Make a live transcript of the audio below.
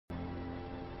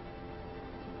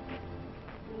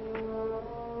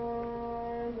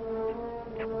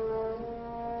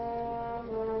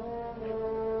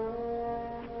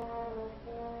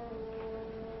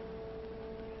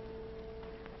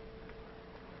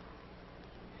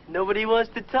Nobody wants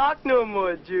to talk no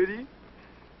more, Judy.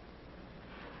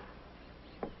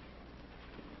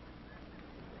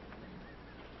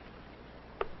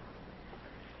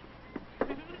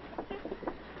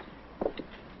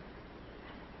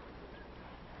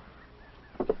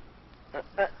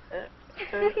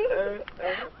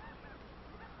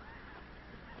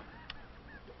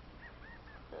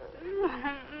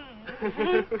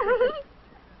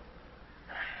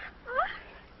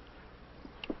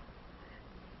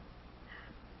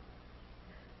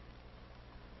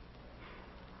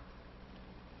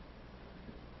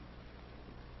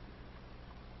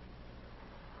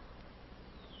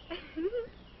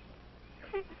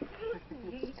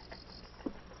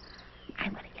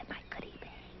 I'm gonna get my goodie bag.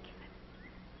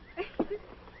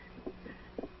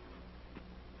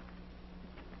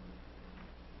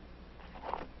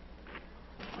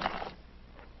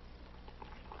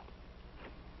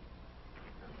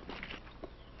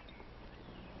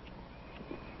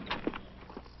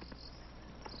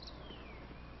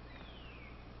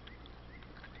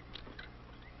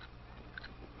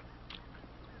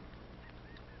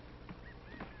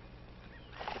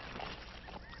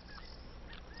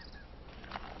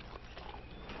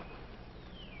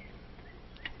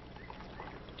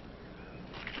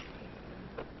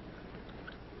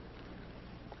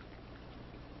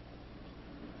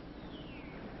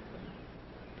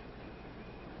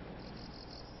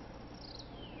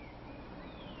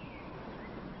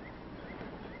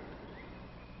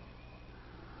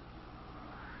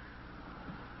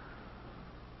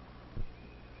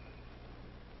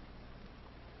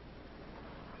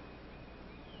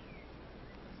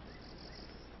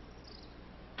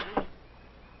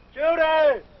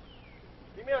 Judy!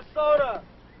 Give me a soda!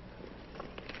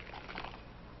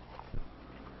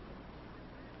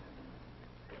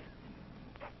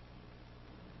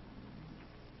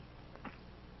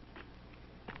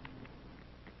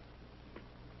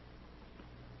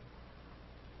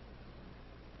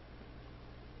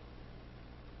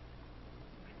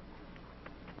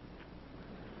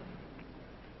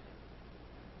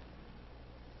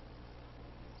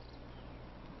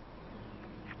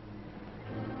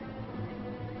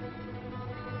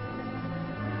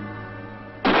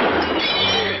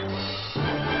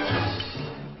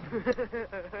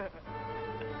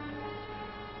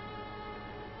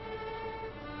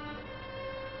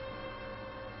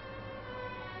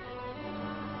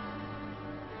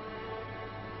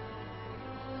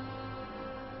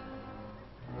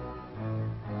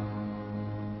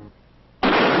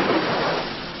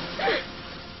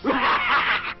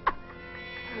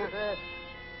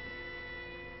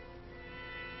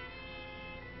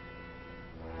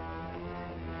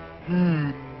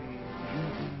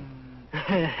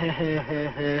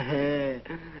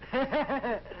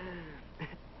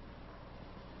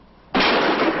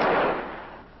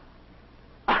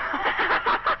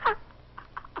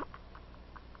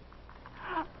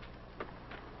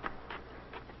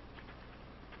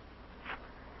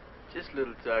 Just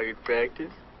little target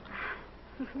practice.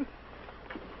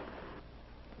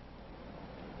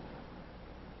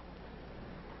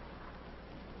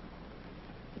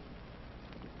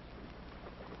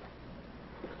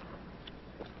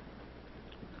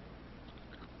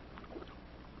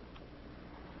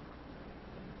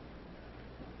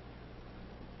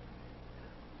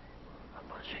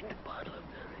 Shake the bottle up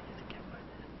there.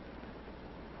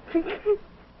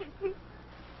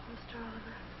 Mr.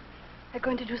 Oliver, they're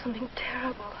going to do something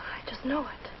terrible. I just know it.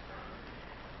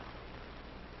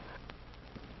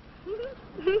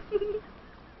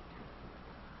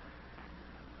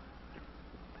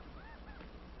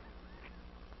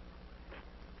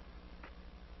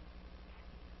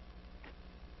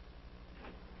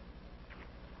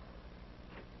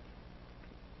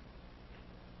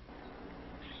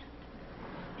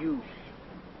 You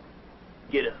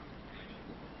get up.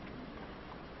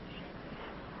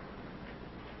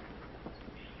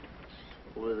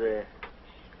 Over there.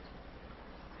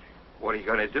 What are you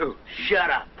gonna do? Shut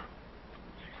up.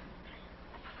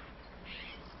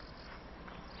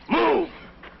 Move!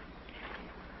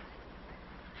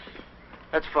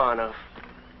 That's far enough.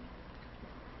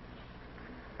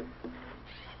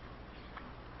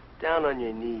 Down on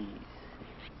your knees.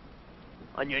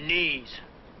 On your knees.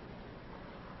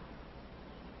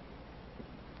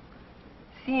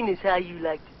 Seeing as how you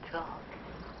like to talk,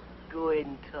 go ahead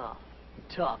and talk.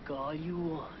 Talk all you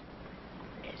want.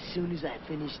 As soon as I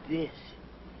finish this,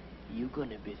 you're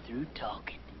gonna be through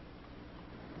talking.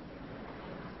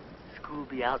 School'll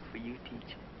be out for you,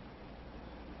 teacher.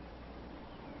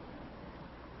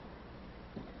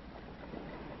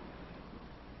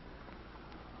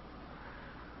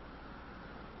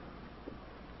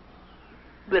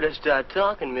 Better start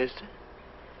talking, mister.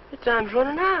 The time's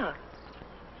running out.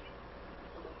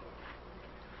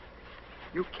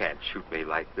 You can't shoot me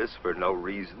like this for no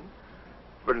reason.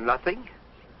 For nothing.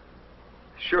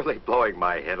 Surely blowing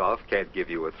my head off can't give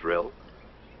you a thrill.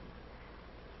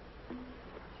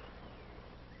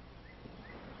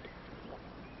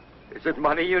 Is it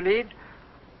money you need?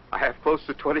 I have close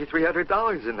to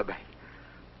 $2,300 in the bank.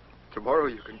 Tomorrow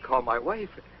you can call my wife.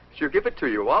 She'll give it to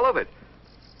you, all of it.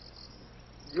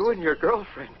 You and your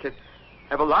girlfriend can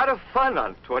have a lot of fun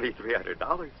on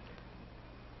 $2,300.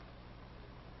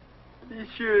 He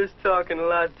sure is talking a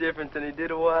lot different than he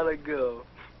did a while ago.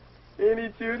 Ain't he,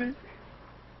 Judy?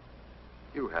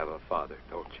 You have a father,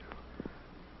 don't you?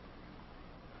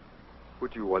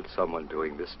 Would you want someone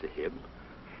doing this to him?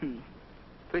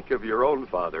 Think of your own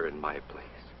father in my place.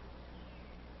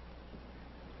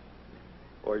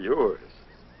 Or yours.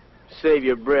 Save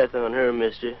your breath on her,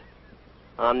 mister.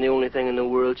 I'm the only thing in the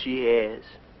world she has.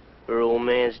 Her old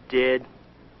man's dead,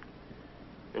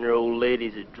 and her old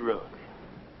lady's a drunk.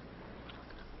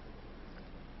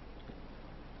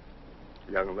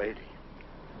 Young lady,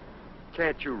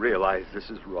 can't you realize this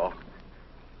is wrong?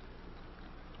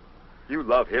 You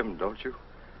love him, don't you?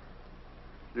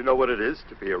 You know what it is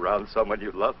to be around someone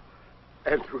you love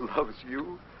and who loves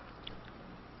you?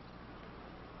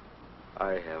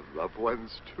 I have loved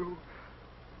ones, too.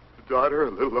 A daughter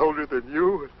a little older than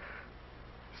you, and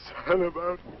a son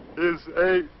about his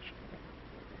age.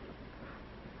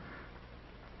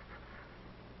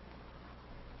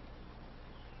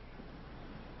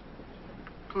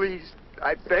 Please,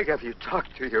 I beg of you, talk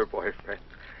to your boyfriend.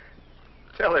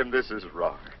 Tell him this is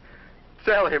wrong.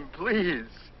 Tell him, please.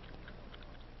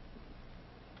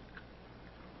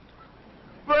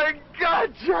 My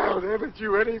God, child, haven't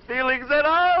you any feelings at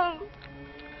all?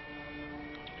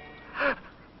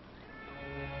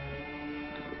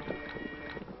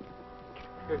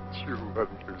 Can't you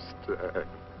understand?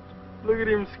 Look at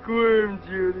him squirm,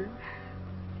 Judy.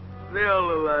 They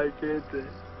all alike, ain't they?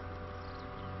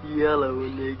 Yellow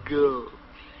when they go.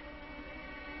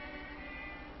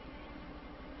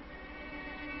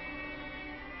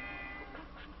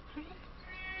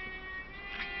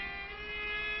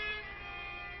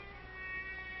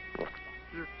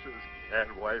 You just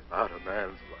can't wipe out a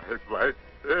man's life like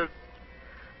this.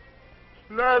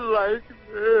 Not like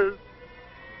this.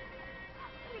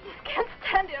 You just can't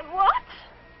stand here and watch.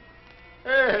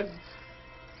 Anne,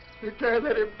 you can't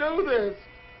let him do this.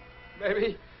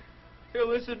 Maybe he'll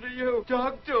listen to you.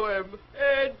 Talk to him.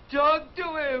 Anne, talk to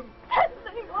him.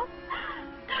 Anthony, do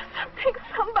something.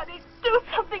 Somebody do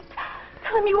something.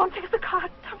 Tell him you won't fix the car.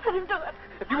 Don't let him do it.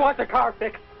 If you want the car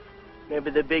fixed,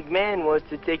 maybe the big man wants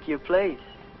to take your place.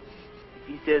 If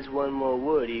he says one more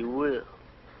word, he will.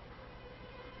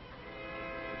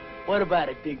 What about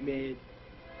it, big man?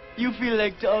 You feel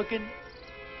like talking?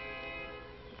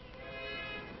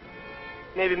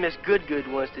 Maybe Miss Goodgood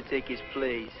wants to take his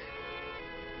place.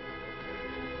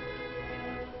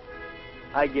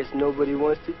 I guess nobody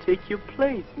wants to take your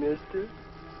place, mister.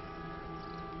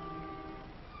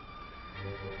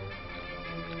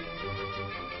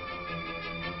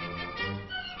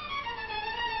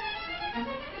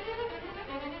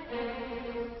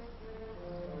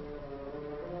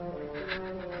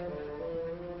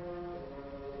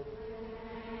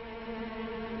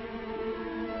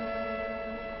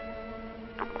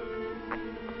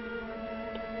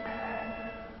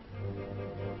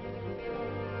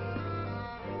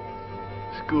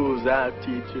 School's out,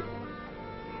 teacher.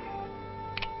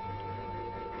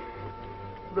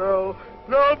 No,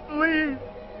 no, please.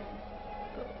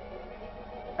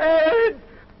 Anne,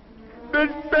 the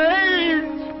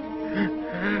stage.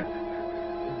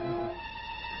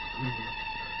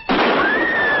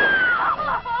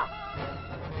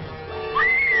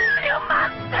 You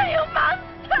monster! You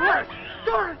monster!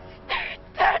 Doris!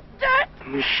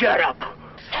 Dirt! Shut up.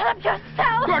 Shut up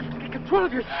yourself! Doris, take control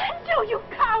of yourself. No, you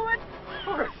coward!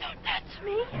 Doris! Don't touch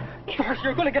me! Doris,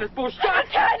 you're going to get us both shot.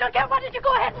 I don't care. Why don't you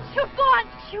go ahead and shoot? Go on,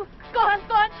 shoot. Go on,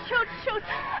 shoot.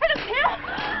 I don't care.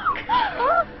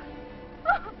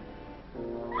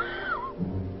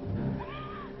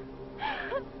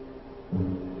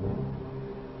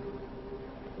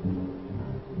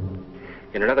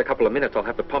 In another couple of minutes, I'll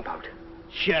have the pump out.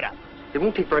 Shut up. It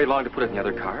won't take very long to put it in the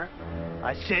other car.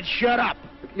 I said shut up.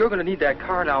 You're going to need that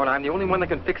car now, and I'm the only one that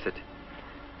can fix it.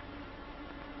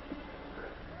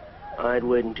 I ain't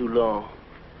waiting too long.